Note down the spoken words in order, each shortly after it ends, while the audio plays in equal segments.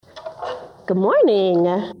Good morning.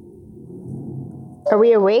 Are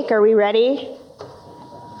we awake? Are we ready?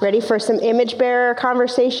 Ready for some image bearer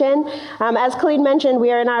conversation? As Colleen mentioned,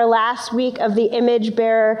 we are in our last week of the image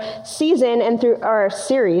bearer season and through our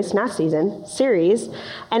series. And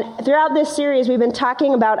throughout this series, we've been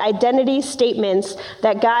talking about identity statements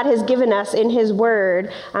that God has given us in his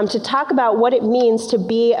word to talk about what it means to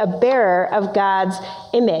be a bearer of God's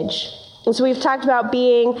image. And so we've talked about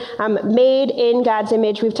being made in God's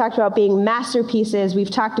image. We've talked about being masterpieces.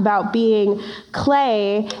 We've talked about being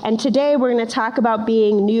clay. And today we're going to talk about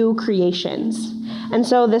being new creations. And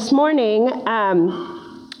so this morning,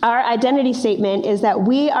 our identity statement is that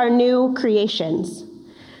we are new creations,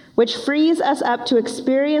 which frees us up to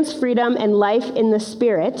experience freedom and life in the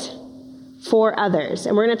Spirit for others.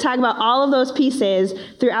 And we're going to talk about all of those pieces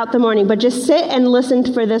throughout the morning. But just sit and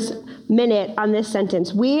listen for this minute on this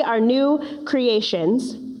sentence. We are new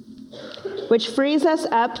creations, which frees us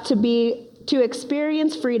up to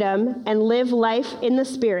experience freedom and live life in the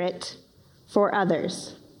Spirit for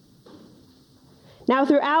others. Now,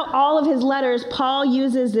 throughout all of his letters, Paul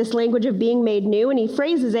uses this language of being made new, and he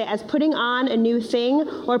phrases it as putting on a new thing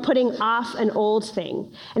or putting off an old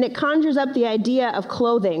thing. And it conjures up the idea of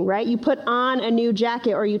clothing, right? You put on a new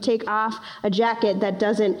jacket or you take off a jacket that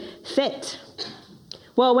doesn't fit.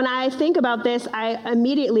 Well, when I think about this, I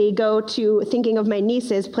immediately go to thinking of my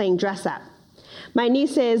nieces playing dress up. My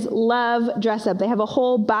nieces love dress up. They have a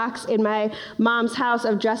whole box in my mom's house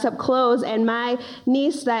of dress up clothes. And my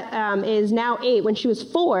niece that is now 8, when she was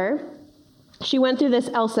 4, she went through this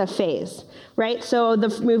Elsa phase, right? So the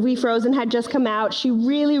movie Frozen had just come out. She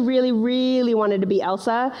really, really, really wanted to be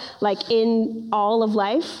Elsa, like in all of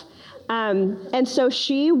life. And so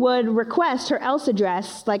she would request her Elsa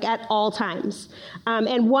dress like at all times.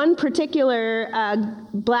 And one particular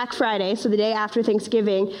Black Friday, so the day after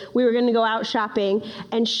Thanksgiving, we were going to go out shopping,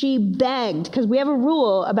 and she begged, because we have a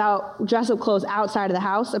rule about dress-up clothes outside of the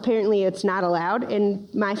house. Apparently it's not allowed in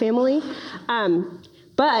my family.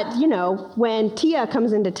 But, you know, when Tia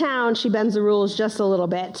comes into town, she bends the rules just a little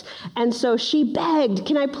bit. And so she begged,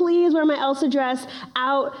 can I please wear my Elsa dress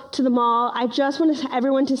out to the mall? I just want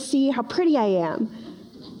everyone to see how pretty I am.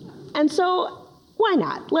 And so why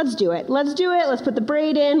not? Let's do it. Let's put the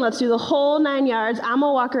braid in. Let's do the whole 9 yards. I'm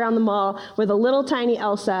going to walk around the mall with a little tiny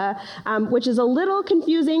Elsa, which is a little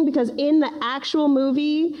confusing because in the actual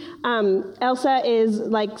movie, Elsa is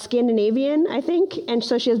like Scandinavian, I think. And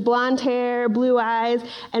so she has blonde hair, blue eyes.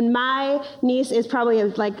 And my niece is probably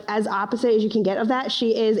like as opposite as you can get of that.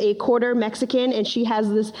 She is a quarter Mexican, and she has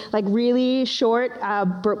this like really short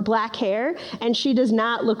black hair. And she does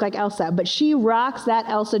not look like Elsa, but she rocks that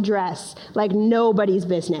Elsa dress like nobody's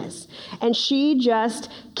business. And she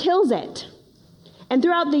just kills it. And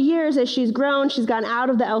throughout the years, as she's grown, she's gone out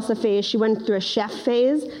of the Elsa phase. She went through a chef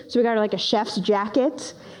phase, so we got her like a chef's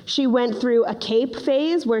jacket. She went through a cape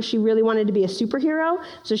phase where she really wanted to be a superhero,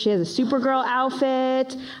 so she has a Supergirl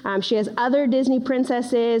outfit. She has other Disney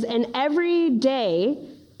princesses, and every day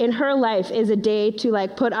in her life is a day to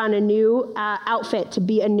like put on a new outfit to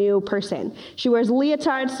be a new person. She wears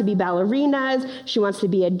leotards to be ballerinas. She wants to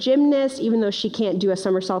be a gymnast, even though she can't do a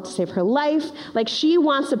somersault to save her life. Like she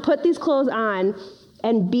wants to put these clothes on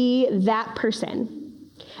and be that person.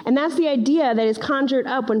 And that's the idea that is conjured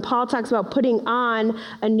up when Paul talks about putting on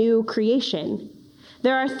a new creation.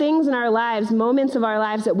 There are things in our lives, moments of our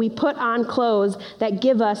lives that we put on clothes that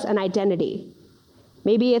give us an identity.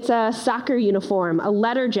 Maybe it's a soccer uniform, a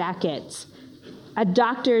letter jacket, a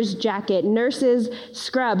doctor's jacket, nurse's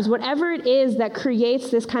scrubs, whatever it is that creates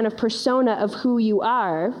this kind of persona of who you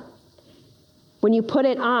are. When you put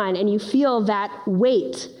it on and you feel that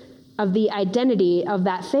weight of the identity of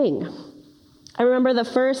that thing. I remember the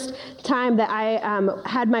first time that I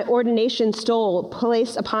had my ordination stole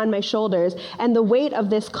placed upon my shoulders, and the weight of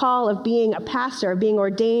this call of being a pastor, of being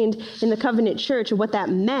ordained in the Covenant Church, and what that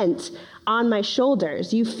meant on my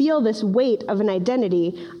shoulders. You feel this weight of an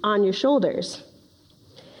identity on your shoulders.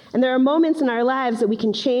 And there are moments in our lives that we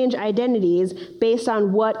can change identities based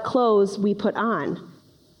on what clothes we put on.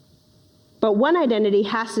 But one identity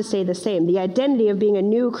has to stay the same, the identity of being a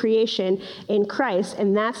new creation in Christ,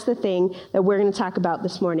 and that's the thing that we're going to talk about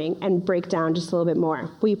this morning and break down just a little bit more.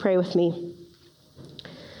 Will you pray with me?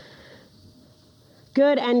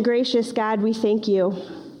 Good and gracious God, we thank you.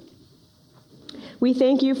 We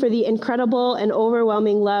thank you for the incredible and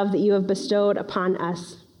overwhelming love that you have bestowed upon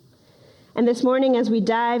us. And this morning, as we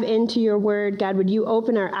dive into your word, God, would you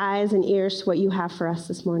open our eyes and ears to what you have for us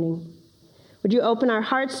this morning? Would you open our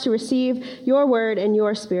hearts to receive your word and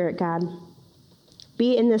your spirit, God?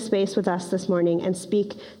 Be in this space with us this morning and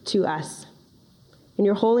speak to us. In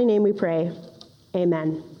your holy name we pray.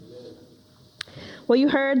 Amen. Well, you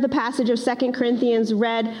heard the passage of 2 Corinthians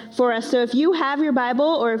read for us. So if you have your Bible,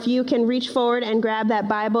 or if you can reach forward and grab that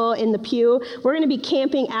Bible in the pew, we're going to be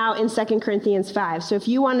camping out in 2 Corinthians 5. So if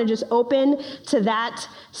you want to just open to that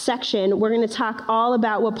section, we're going to talk all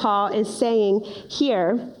about what Paul is saying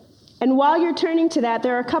here. And while you're turning to that,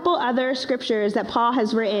 there are a couple other scriptures that Paul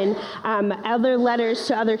has written, other letters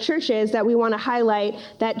to other churches that we want to highlight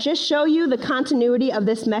that just show you the continuity of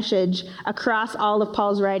this message across all of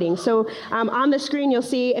Paul's writing. So on the screen, you'll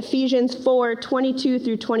see Ephesians 4:22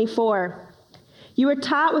 through 24. You were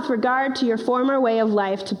taught with regard to your former way of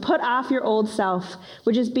life to put off your old self,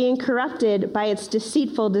 which is being corrupted by its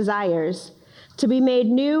deceitful desires, to be made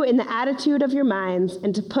new in the attitude of your minds,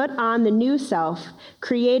 and to put on the new self,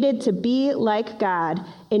 created to be like God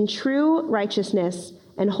in true righteousness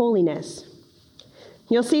and holiness.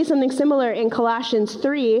 You'll see something similar in Colossians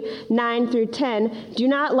 3:9 through 10. Do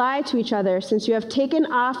not lie to each other, since you have taken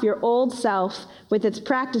off your old self with its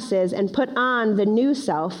practices and put on the new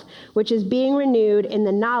self, which is being renewed in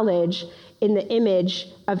the knowledge in the image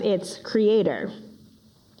of its creator.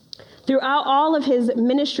 Throughout all of his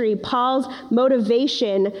ministry, Paul's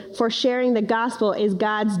motivation for sharing the gospel is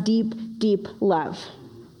God's deep, deep love.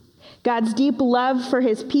 God's deep love for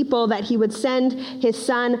his people, that he would send his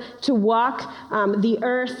son to walk the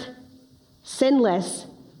earth sinless,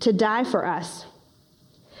 to die for us.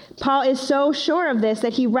 Paul is so sure of this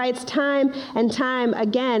that he writes time and time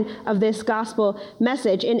again of this gospel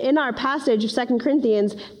message. And in our passage of 2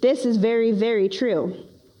 Corinthians, this is very, very true.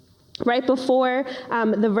 Right before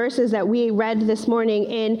the verses that we read this morning,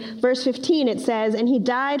 in verse 15, it says, "And he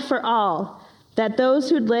died for all, that those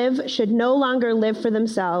who live should no longer live for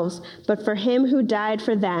themselves, but for him who died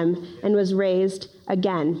for them and was raised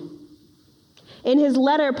again." In his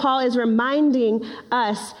letter, Paul is reminding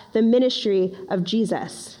us the ministry of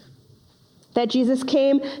Jesus. That Jesus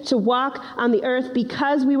came to walk on the earth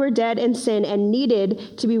because we were dead in sin and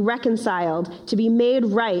needed to be reconciled, to be made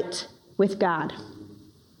right with God.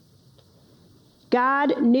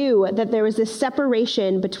 God knew that there was this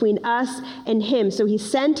separation between us and him, so he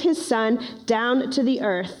sent his son down to the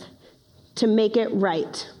earth to make it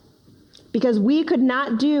right. Because we could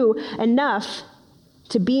not do enough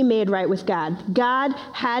to be made right with God. God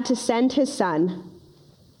had to send his son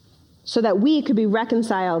so that we could be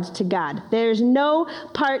reconciled to God. There's no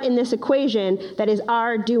part in this equation that is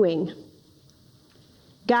our doing.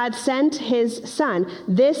 God sent his son.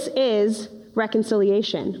 This is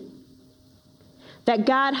reconciliation. That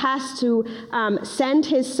God has to send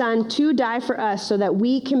his son to die for us so that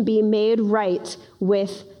we can be made right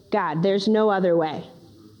with God. There's no other way.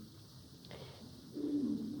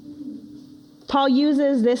 Paul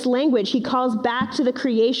uses this language. He calls back to the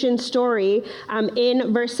creation story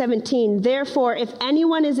in verse 17. Therefore, if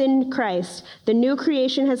anyone is in Christ, the new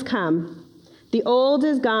creation has come. The old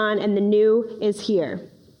is gone and the new is here.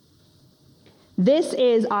 This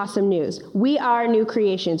is awesome news. We are new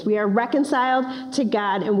creations. We are reconciled to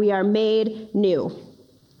God and we are made new.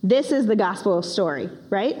 This is the gospel story,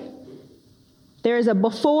 right? There is a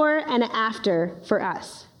before and an after for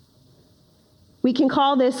us. We can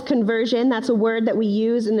call this conversion. That's a word that we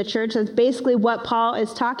use in the church. That's basically what Paul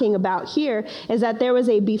is talking about here, is that there was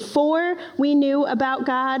a before we knew about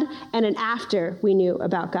God and an after we knew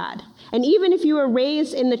about God. And even if you were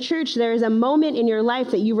raised in the church, there is a moment in your life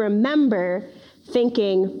that you remember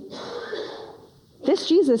thinking, this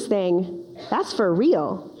Jesus thing, that's for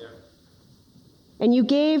real. And you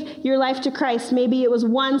gave your life to Christ. Maybe it was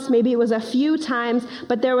once, maybe it was a few times,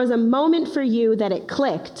 but there was a moment for you that it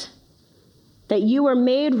clicked, that you were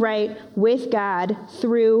made right with God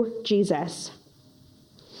through Jesus.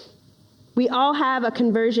 We all have a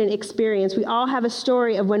conversion experience. We all have a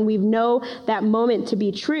story of when we know that moment to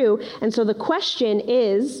be true. And so the question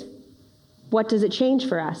is, what does it change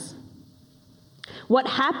for us? What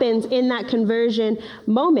happens in that conversion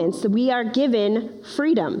moment? We are given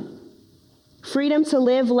freedom. Freedom to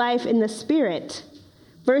live life in the Spirit.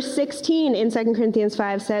 Verse 16 in 2 Corinthians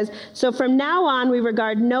 5 says, "So from now on we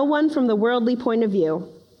regard no one from the worldly point of view.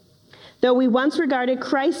 Though we once regarded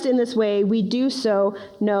Christ in this way, we do so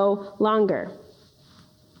no longer."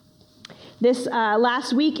 This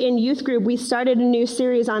last week in youth group, we started a new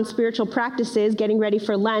series on spiritual practices, getting ready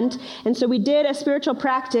for Lent. And so we did a spiritual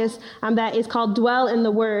practice that is called Dwell in the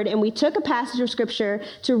Word. And we took a passage of Scripture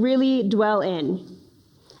to really dwell in.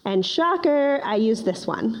 And shocker, I used this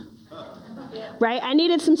one. Right? I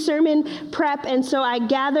needed some sermon prep, and so I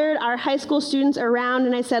gathered our high school students around,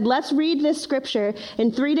 and I said, let's read this Scripture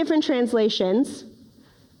in 3 different translations.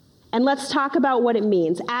 And let's talk about what it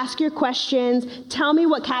means. Ask your questions. Tell me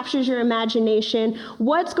what captures your imagination.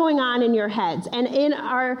 What's going on in your heads? And in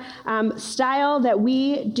our style that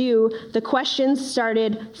we do, the questions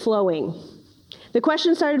started flowing. The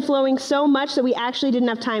questions started flowing so much that we actually didn't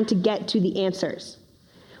have time to get to the answers.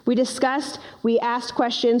 We discussed, we asked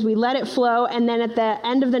questions, we let it flow, and then at the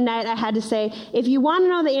end of the night, I had to say, if you want to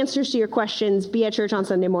know the answers to your questions, be at church on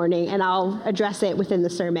Sunday morning, and I'll address it within the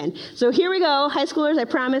sermon. So here we go. High schoolers, I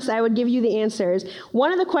promised I would give you the answers.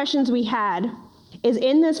 One of the questions we had is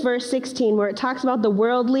in this verse 16, where it talks about the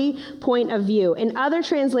worldly point of view. In other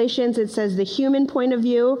translations, it says the human point of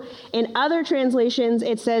view. In other translations,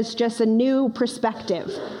 it says just a new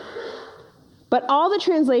perspective. But all the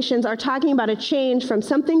translations are talking about a change from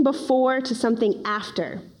something before to something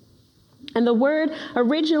after. And the word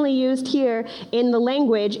originally used here in the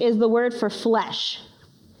language is the word for flesh,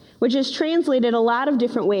 which is translated a lot of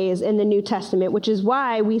different ways in the New Testament, which is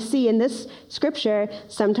why we see in this scripture,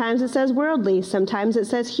 sometimes it says worldly, sometimes it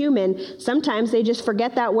says human, sometimes they just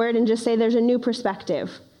forget that word and just say there's a new perspective.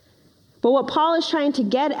 But what Paul is trying to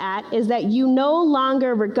get at is that you no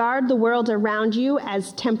longer regard the world around you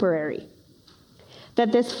as temporary.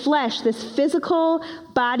 That this flesh, this physical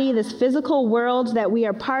body, this physical world that we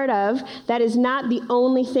are part of, that is not the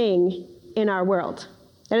only thing in our world.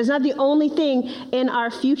 That is not the only thing in our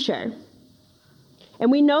future. And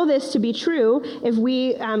we know this to be true if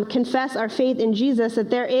we confess our faith in Jesus, that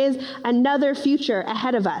there is another future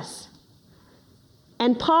ahead of us.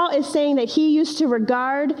 And Paul is saying that he used to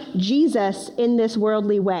regard Jesus in this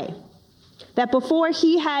worldly way. That before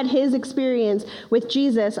he had his experience with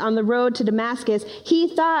Jesus on the road to Damascus,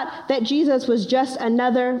 he thought that Jesus was just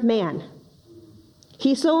another man.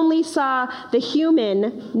 He only saw the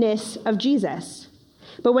humanness of Jesus.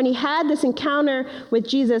 But when he had this encounter with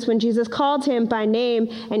Jesus, when Jesus called him by name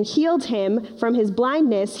and healed him from his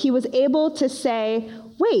blindness, he was able to say,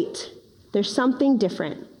 wait, there's something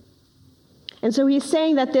different. And so he's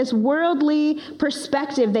saying that this worldly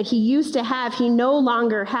perspective that he used to have, he no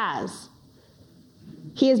longer has.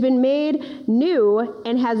 He has been made new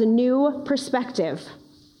and has a new perspective.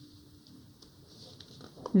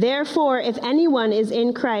 Therefore, if anyone is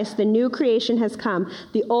in Christ, the new creation has come.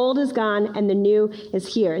 The old is gone and the new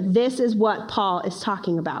is here. This is what Paul is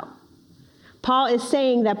talking about. Paul is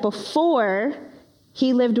saying that before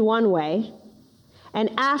he lived one way and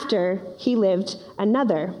after he lived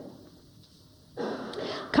another.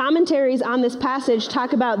 Commentaries on this passage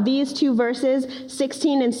talk about these two verses,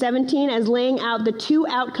 16 and 17, as laying out the two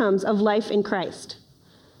outcomes of life in Christ.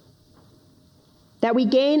 That we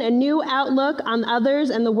gain a new outlook on others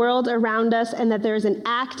and the world around us, and that there is an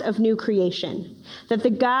act of new creation. That the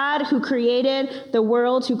God who created the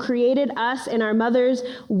world, who created us in our mother's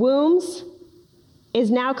wombs, is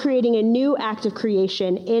now creating a new act of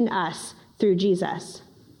creation in us through Jesus.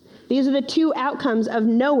 These are the two outcomes of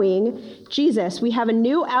knowing Jesus. We have a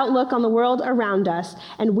new outlook on the world around us,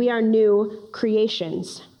 and we are new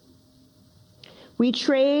creations. We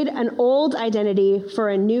trade an old identity for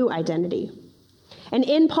a new identity. And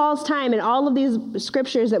in Paul's time, in all of these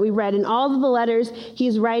scriptures that we read, in all of the letters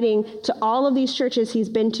he's writing to all of these churches he's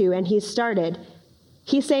been to and he's started,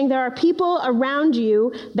 he's saying there are people around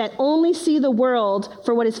you that only see the world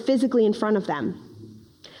for what is physically in front of them.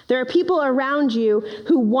 There are people around you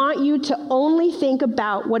who want you to only think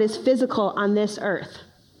about what is physical on this earth.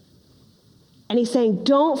 And he's saying,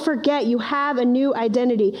 don't forget you have a new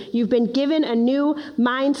identity. You've been given a new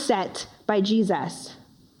mindset by Jesus.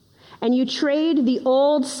 And you trade the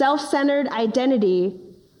old self-centered identity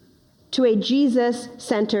to a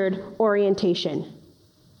Jesus-centered orientation.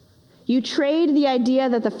 You trade the idea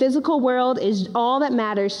that the physical world is all that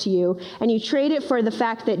matters to you, and you trade it for the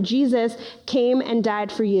fact that Jesus came and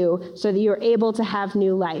died for you so that you're able to have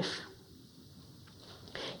new life.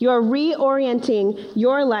 You are reorienting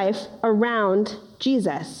your life around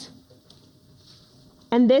Jesus.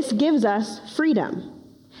 And this gives us freedom.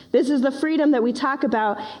 This is the freedom that we talk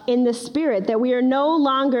about in the Spirit, that we are no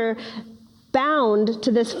longer bound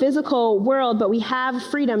to this physical world, but we have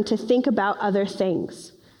freedom to think about other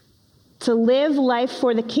things. To live life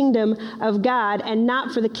for the kingdom of God and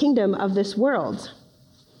not for the kingdom of this world.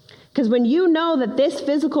 Because when you know that this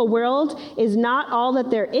physical world is not all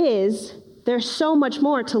that there is, there's so much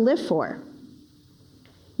more to live for.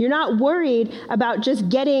 You're not worried about just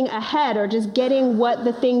getting ahead or just getting what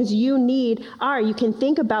the things you need are. You can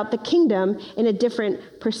think about the kingdom in a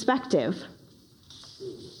different perspective.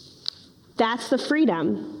 That's the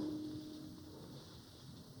freedom.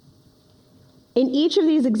 In each of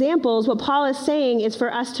these examples, what Paul is saying is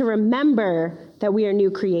for us to remember that we are new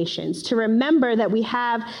creations, to remember that we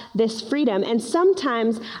have this freedom. And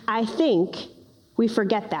sometimes I think we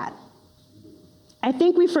forget that. I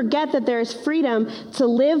think we forget that there is freedom to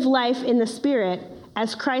live life in the Spirit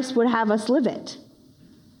as Christ would have us live it.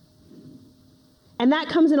 And that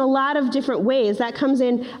comes in a lot of different ways. That comes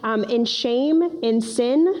in shame, in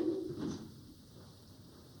sin.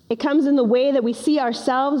 It comes in the way that we see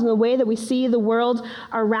ourselves and the way that we see the world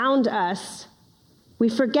around us. We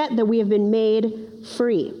forget that we have been made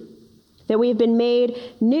free, that we have been made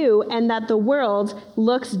new, and that the world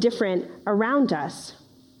looks different around us.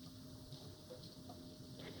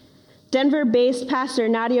 Denver-based pastor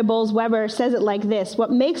Nadia Bolz-Weber says it like this: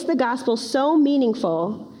 what makes the gospel so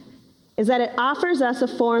meaningful is that it offers us a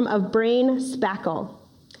form of brain spackle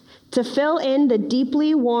to fill in the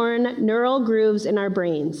deeply worn neural grooves in our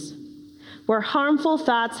brains, where harmful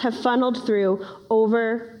thoughts have funneled through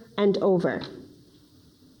over and over.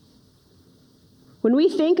 When we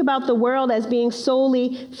think about the world as being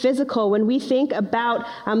solely physical, when we think about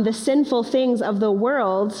the sinful things of the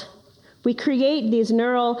world, we create these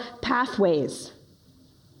neural pathways.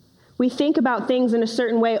 We think about things in a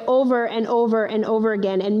certain way over and over and over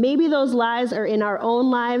again. And maybe those lies are in our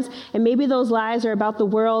own lives, and maybe those lies are about the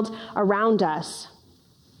world around us.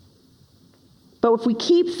 But if we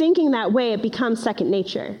keep thinking that way, it becomes second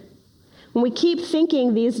nature. When we keep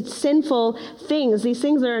thinking these sinful things, these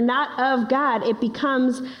things that are not of God, it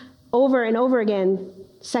becomes over and over again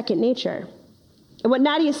second nature. And what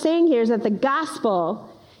Nadia is saying here is that the gospel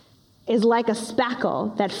is like a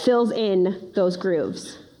spackle that fills in those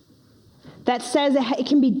grooves, that says it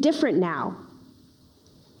can be different now.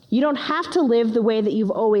 You don't have to live the way that you've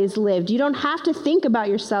always lived. You don't have to think about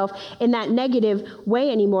yourself in that negative way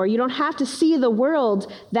anymore. You don't have to see the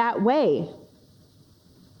world that way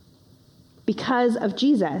because of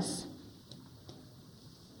Jesus.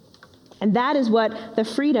 And that is what the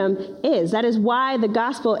freedom is. That is why the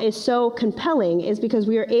gospel is so compelling, is because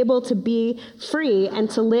we are able to be free and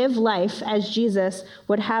to live life as Jesus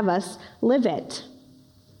would have us live it.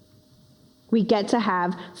 We get to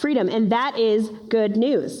have freedom, and that is good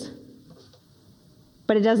news.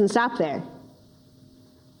 But it doesn't stop there.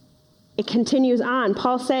 It continues on.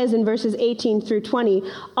 Paul says in verses 18 through 20,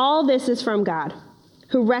 all this is from God,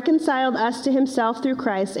 who reconciled us to himself through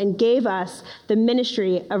Christ and gave us the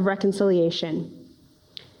ministry of reconciliation.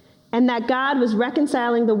 And that God was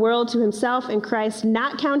reconciling the world to himself in Christ,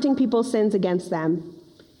 not counting people's sins against them.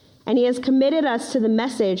 And he has committed us to the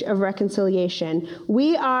message of reconciliation.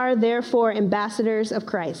 We are therefore ambassadors of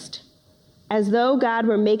Christ. As though God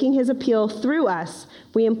were making his appeal through us,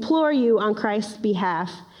 we implore you on Christ's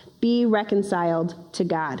behalf, be reconciled to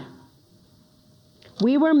God.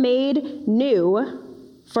 We were made new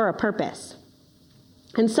for a purpose.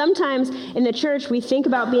 And sometimes in the church, we think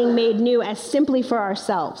about being made new as simply for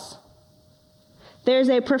ourselves. There's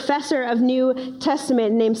a professor of New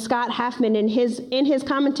Testament named Scott Halfman. In his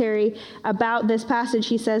commentary about this passage,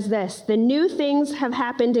 he says this: the new things have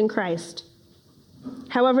happened in Christ.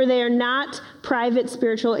 However, they are not private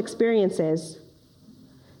spiritual experiences,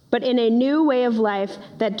 but in a new way of life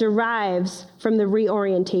that derives from the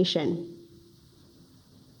reorientation.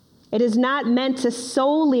 It is not meant to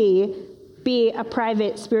solely be a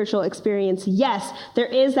private spiritual experience. Yes, there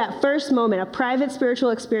is that first moment, a private spiritual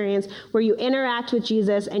experience where you interact with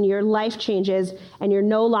Jesus and your life changes and you're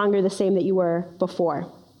no longer the same that you were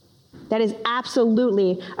before. That is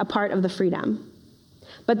absolutely a part of the freedom.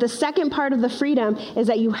 But the second part of the freedom is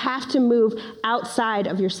that you have to move outside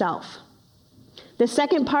of yourself. The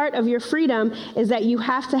second part of your freedom is that you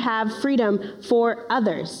have to have freedom for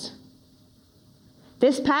others.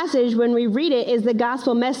 This passage, when we read it, is the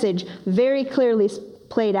gospel message very clearly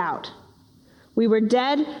played out. We were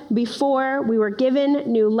dead before, we were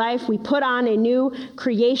given new life, we put on a new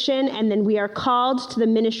creation, and then we are called to the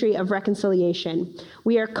ministry of reconciliation.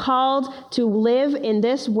 We are called to live in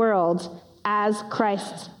this world as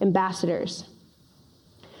Christ's ambassadors.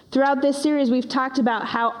 Throughout this series, we've talked about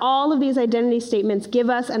how all of these identity statements give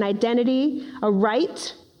us an identity, a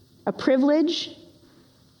right, a privilege,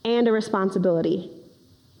 and a responsibility.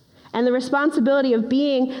 And the responsibility of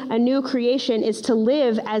being a new creation is to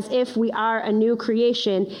live as if we are a new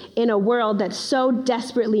creation in a world that so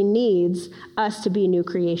desperately needs us to be new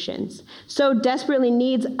creations, so desperately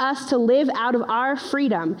needs us to live out of our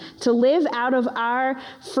freedom, to live out of our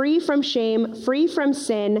free from shame, free from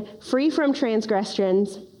sin, free from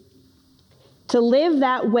transgressions, to live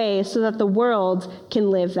that way so that the world can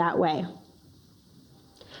live that way.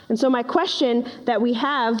 And so my question that we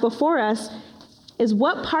have before us is,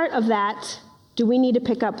 what part of that do we need to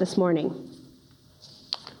pick up this morning?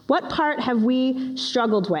 What part have we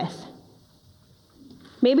struggled with?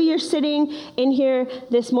 Maybe you're sitting in here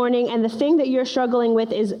this morning and the thing that you're struggling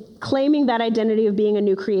with is claiming that identity of being a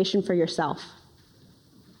new creation for yourself.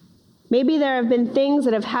 Maybe there have been things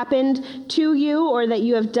that have happened to you or that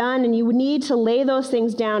you have done, and you need to lay those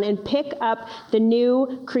things down and pick up the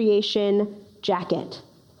new creation jacket.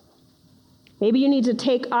 Maybe you need to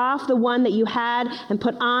take off the one that you had and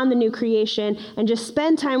put on the new creation and just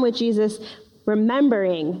spend time with Jesus,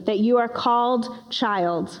 remembering that you are called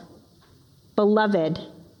child, beloved,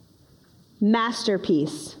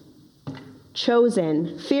 masterpiece,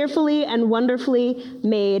 chosen, fearfully and wonderfully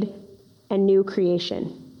made, and new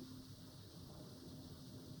creation.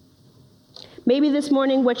 Maybe this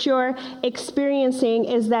morning what you're experiencing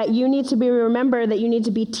is that you need to remember that you need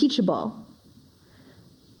to be teachable.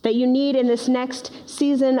 That you need in this next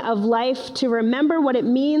season of life to remember what it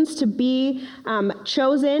means to be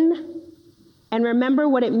chosen, and remember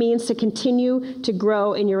what it means to continue to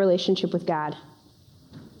grow in your relationship with God.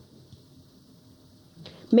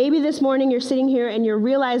 Maybe this morning you're sitting here and you're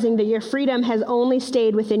realizing that your freedom has only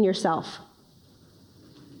stayed within yourself,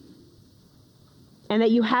 and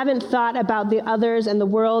that you haven't thought about the others and the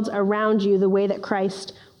world around you the way that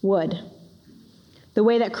Christ would. The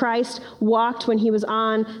way that Christ walked when he was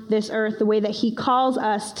on this earth, the way that he calls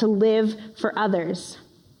us to live for others.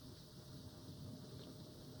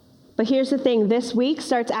 But here's the thing, this week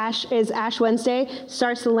is Ash Wednesday,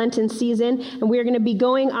 starts the Lenten season, and we're going to be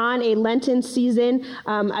going on a Lenten season,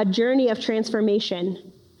 a journey of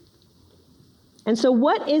transformation. And so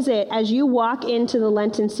what is it, as you walk into the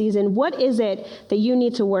Lenten season, what is it that you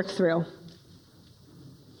need to work through?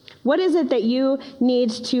 What is it that you need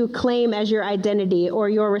to claim as your identity or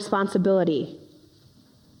your responsibility?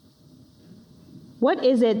 What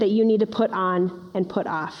is it that you need to put on and put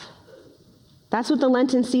off? That's what the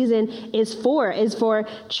Lenten season is for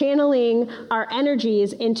channeling our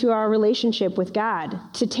energies into our relationship with God,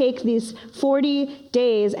 to take these 40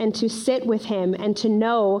 days and to sit with him and to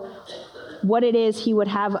know what it is he would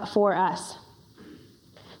have for us.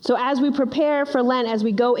 So as we prepare for Lent, as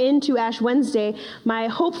we go into Ash Wednesday, my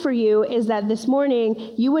hope for you is that this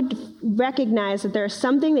morning you would recognize that there is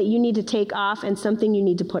something that you need to take off and something you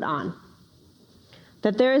need to put on.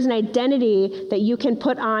 That there is an identity that you can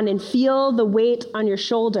put on and feel the weight on your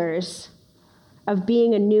shoulders of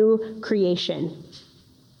being a new creation.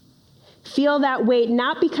 Feel that weight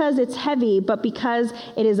not because it's heavy, but because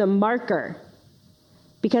it is a marker.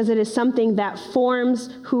 Because it is something that forms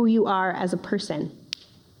who you are as a person.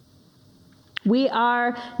 We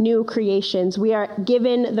are new creations. We are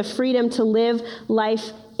given the freedom to live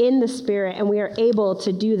life in the Spirit, and we are able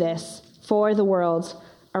to do this for the world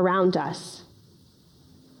around us.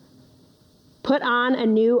 Put on a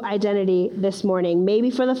new identity this morning,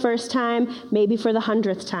 maybe for the first time, maybe for the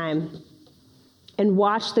 100th time, and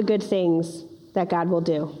watch the good things that God will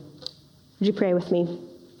do. Would you pray with me?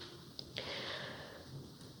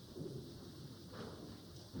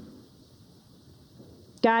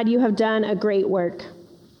 God, you have done a great work.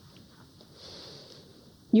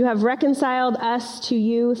 You have reconciled us to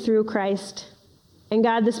you through Christ. And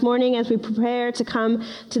God, this morning as we prepare to come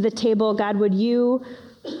to the table, God, would you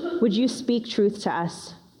speak truth to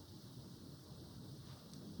us?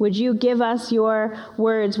 Would you give us your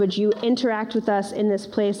words? Would you interact with us in this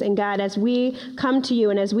place? And God, as we come to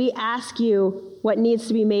you and as we ask you what needs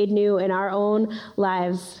to be made new in our own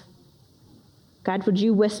lives, God, would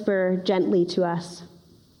you whisper gently to us?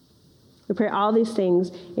 We pray all these things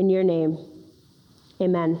in your name.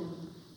 Amen.